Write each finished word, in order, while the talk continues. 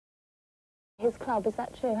Quireboys Club, is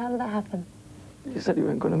that true? How did that happen? You said you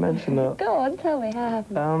weren't going to mention that. Go on, tell me, how it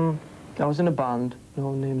happened. I was in a band,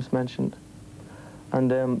 no names mentioned,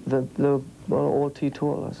 and they were all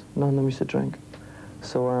teetotalers, none of them used to drink.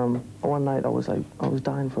 So one night I was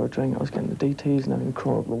dying for a drink, I was getting the DTs and everything,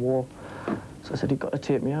 crawling up the wall. So I said, you've got to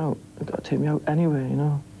take me out, you've got to take me out anyway, you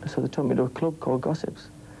know. So they took me to a club called Gossips,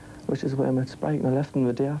 which is where I met Spike, and I left them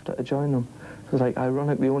the day after to join them. It was like,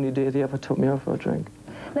 ironic, the only day they ever took me out for a drink.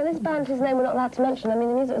 Now this band, whose name we're not allowed to mention, I mean,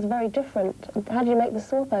 the music was very different. How did you make the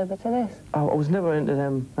swap over to this? I was never into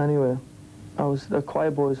them anyway. The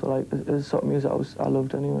Quireboys were like, the sort of music I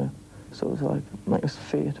loved anyway. So it was like it's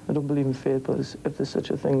fate. I don't believe in fate, but if there's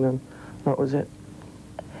such a thing, then that was it.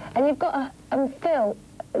 And you've got Phil,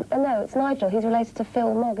 no, it's Nigel, he's related to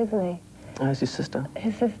Phil Mogg, isn't he? That's his sister.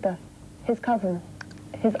 His sister, his cousin,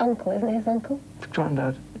 his uncle, isn't it his uncle?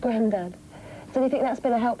 Granddad. Granddad. So do you think that's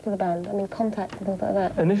been a help to the band? I mean, contact and things like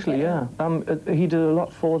that? Initially, yeah. He did a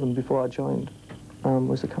lot for them before I joined.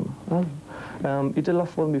 Where's the camera? He did a lot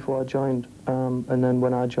for them before I joined, and then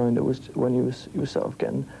when I joined, it was when he was sort of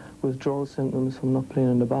getting withdrawal symptoms from not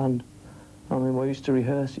playing in the band. I mean, when I used to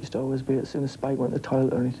rehearse, used to always be, as soon as Spike went to the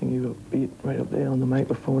toilet or anything, he would be right up there on the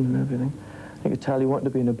microphone and everything. You could tell he wanted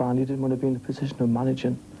to be in a band, he didn't want to be in the position of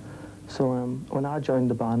managing. So when I joined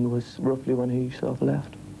the band was roughly when he sort of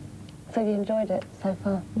left. So you enjoyed it so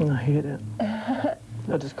far? I hate it.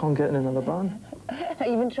 I just can't get in another band.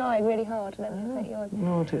 You've been trying really hard to let me take you on.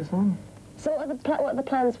 No, it takes long. So what are the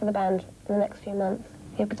plans for the band in the next few months?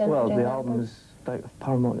 Well, the album is like of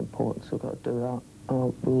paramount importance, so we've got to do that.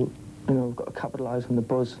 We've got to capitalise on the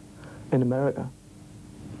buzz in America,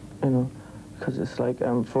 you know, because it's like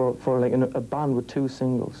for like a band with 2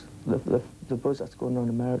 singles, the buzz that's going on in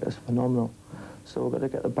America is phenomenal. So we've got to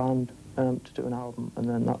get the band to do an album, and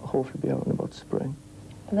then that'll hopefully be out in about spring.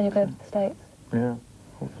 And then you go to the States? Yeah,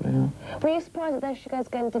 hopefully, yeah. Were you surprised that There She Goes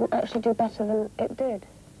Again didn't actually do better than it did?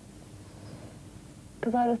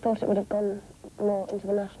 Because I would have thought it would have gone more into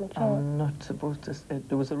the national chart. I'm not supposed to say it.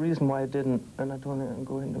 There was a reason why I didn't, and I don't think I can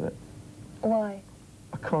go into it. Why?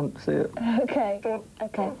 I can't say it. Okay,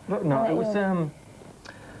 okay. But no, it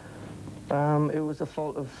was a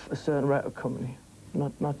fault of a certain record company,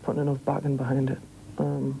 not putting enough backing behind it.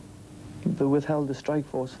 They withheld the strike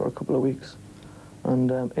force for a couple of weeks,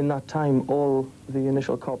 and in that time all the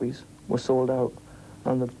initial copies were sold out,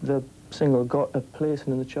 and the single got a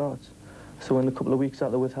placing in the charts. So in a couple of weeks that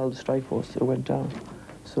they withheld the strike force, it went down.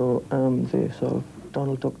 So they sort of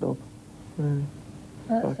Donald ducked up.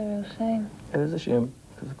 That's a real shame. It is a shame,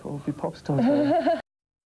 because it could be pop stars.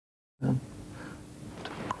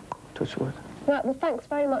 Touch wood. Right, well, thanks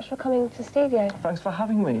very much for coming to the studio. Thanks for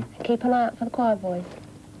having me. Keep an eye out for the Quireboys.